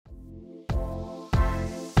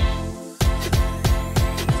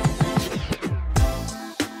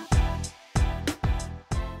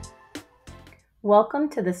Welcome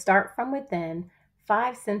to the Start From Within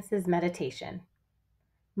 5 Senses Meditation.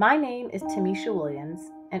 My name is Tamisha Williams,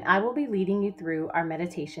 and I will be leading you through our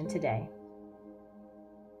meditation today.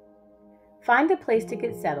 Find a place to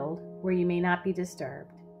get settled where you may not be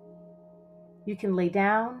disturbed. You can lay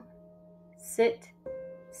down, sit,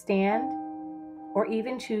 stand, or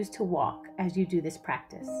even choose to walk as you do this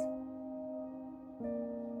practice.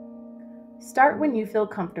 Start when you feel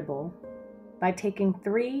comfortable by taking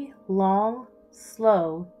 3 long,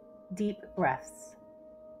 slow, deep breaths.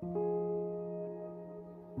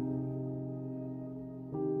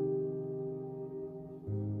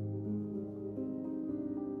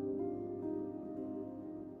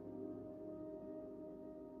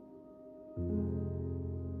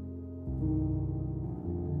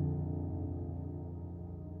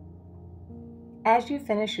 As you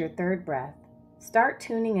finish your 3rd breath, start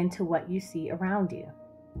tuning into what you see around you.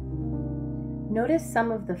 Notice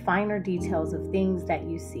some of the finer details of things that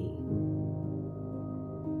you see.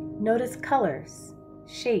 Notice colors,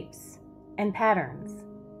 shapes, and patterns.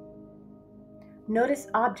 Notice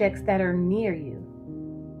objects that are near you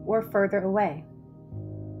or further away.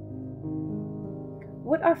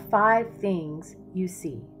 What are 5 things you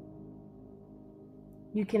see?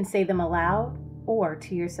 You can say them aloud or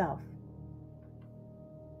to yourself.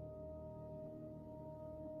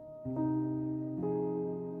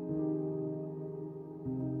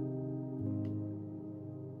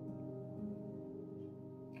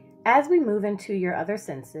 As we move into your other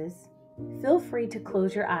senses, feel free to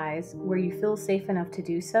close your eyes where you feel safe enough to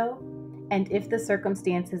do so, and if the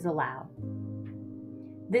circumstances allow.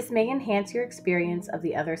 This may enhance your experience of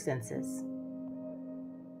the other senses.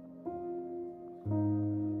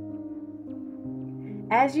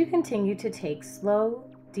 As you continue to take slow,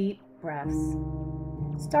 deep breaths,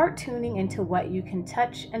 start tuning into what you can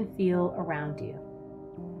touch and feel around you.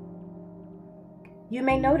 You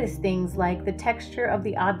may notice things like the texture of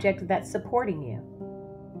the object that's supporting you,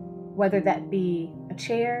 whether that be a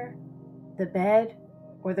chair, the bed,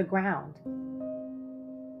 or the ground.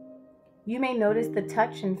 You may notice the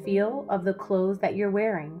touch and feel of the clothes that you're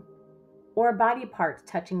wearing, or body parts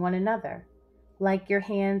touching one another, like your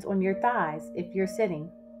hands on your thighs if you're sitting.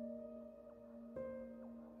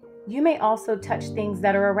 You may also touch things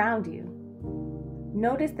that are around you.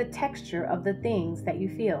 Notice the texture of the things that you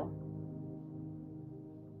feel.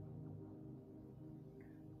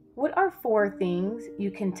 What are 4 things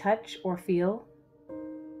you can touch or feel?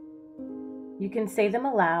 You can say them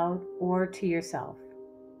aloud or to yourself.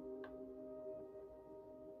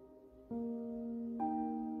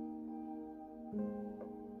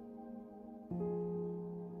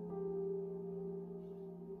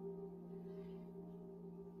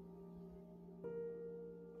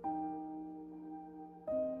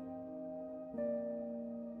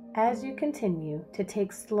 As you continue to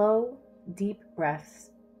take slow, deep breaths,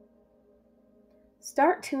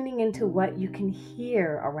 start tuning into what you can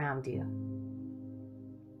hear around you.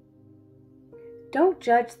 Don't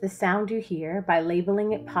judge the sound you hear by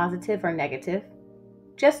labeling it positive or negative.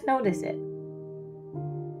 Just notice it.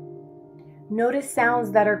 Notice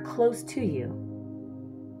sounds that are close to you.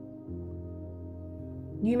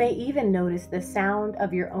 You may even notice the sound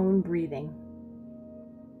of your own breathing.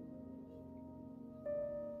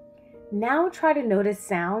 Now try to notice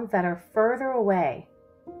sounds that are further away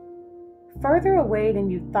than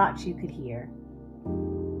you thought you could hear.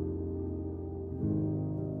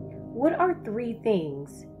 What are 3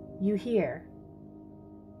 things you hear?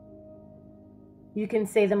 You can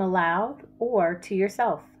say them aloud or to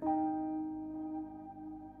yourself.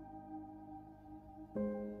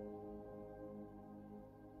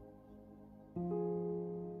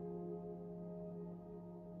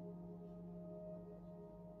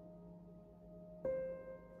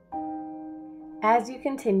 As you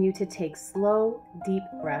continue to take slow, deep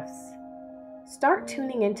breaths, start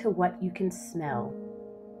tuning into what you can smell.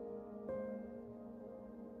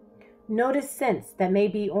 Notice scents that may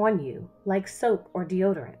be on you, like soap or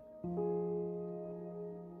deodorant.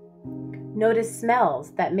 Notice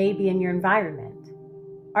smells that may be in your environment.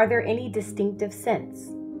 Are there any distinctive scents?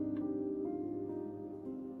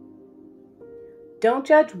 Don't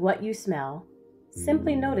judge what you smell,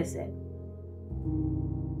 simply notice it.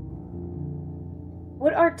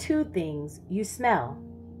 What are 2 things you smell?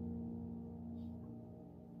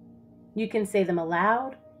 You can say them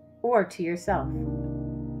aloud or to yourself.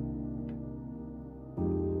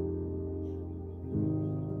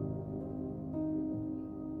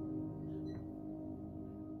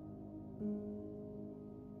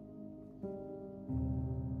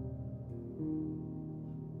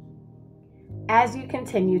 As you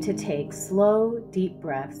continue to take slow, deep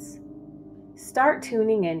breaths, Start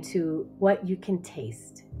tuning into what you can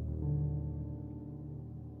taste.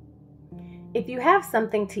 If you have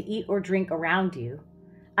something to eat or drink around you,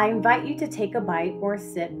 I invite you to take a bite or a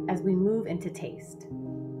sip as we move into taste.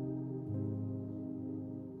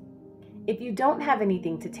 If you don't have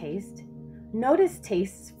anything to taste, notice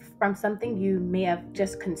tastes from something you may have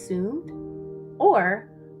just consumed,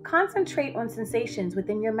 or concentrate on sensations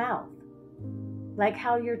within your mouth, like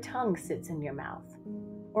how your tongue sits in your mouth,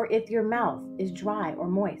 or if your mouth is dry or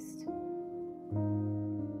moist.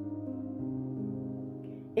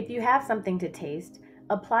 If you have something to taste,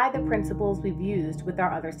 apply the principles we've used with our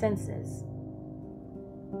other senses.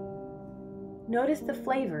 Notice the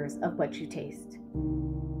flavors of what you taste.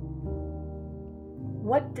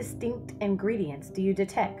 What distinct ingredients do you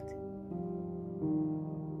detect?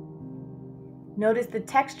 Notice the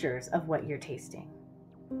textures of what you're tasting.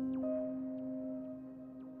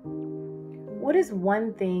 What is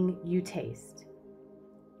one thing you taste?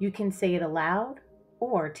 You can say it aloud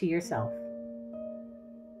or to yourself.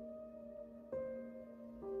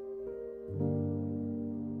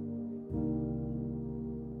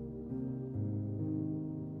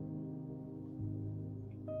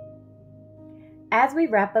 As we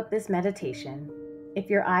wrap up this meditation, if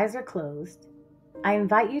your eyes are closed, I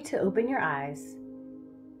invite you to open your eyes,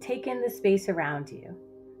 take in the space around you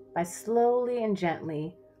by slowly and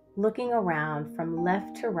gently looking around from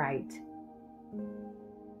left to right,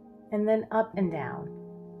 and then up and down,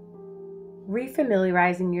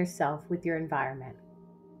 refamiliarizing yourself with your environment.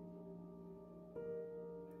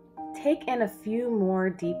 Take in a few more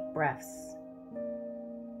deep breaths.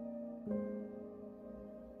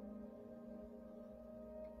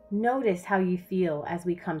 Notice how you feel as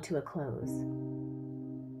we come to a close.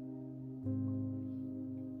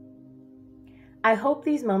 I hope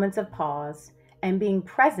these moments of pause and being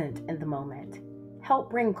present in the moment help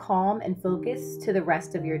bring calm and focus to the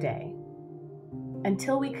rest of your day.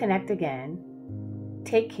 Until we connect again,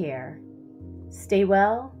 take care, stay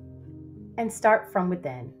well, and start from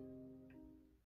within.